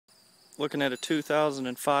Looking at a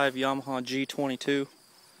 2005 Yamaha G22.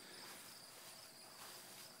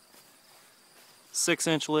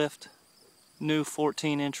 6-inch lift, new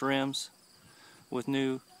 14-inch rims with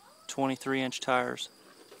new 23-inch tires.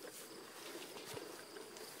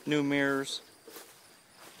 New mirrors,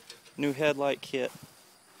 new headlight kit,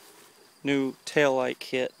 new taillight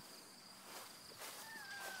kit,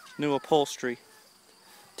 new upholstery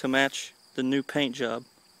to match the new paint job.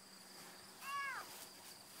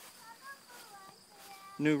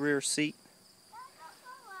 New rear seat.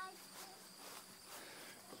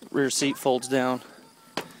 Rear seat folds down.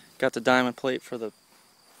 Got the diamond plate for the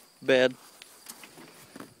bed.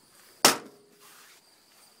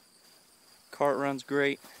 Cart runs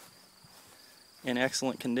great. In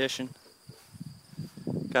excellent condition.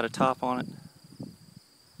 Got a top on it.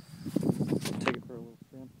 Take it for a little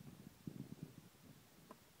spin.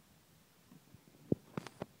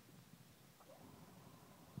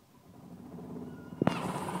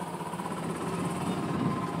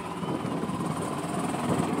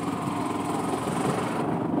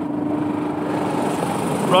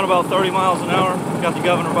 Run about 30 miles an hour. Got the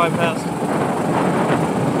governor bypassed.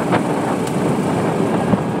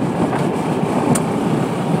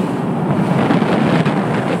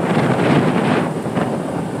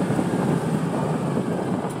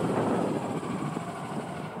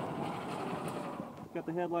 Got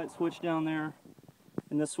the headlight switch down there,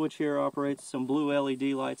 and this switch here operates some blue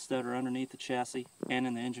LED lights that are underneath the chassis and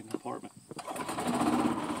in the engine compartment.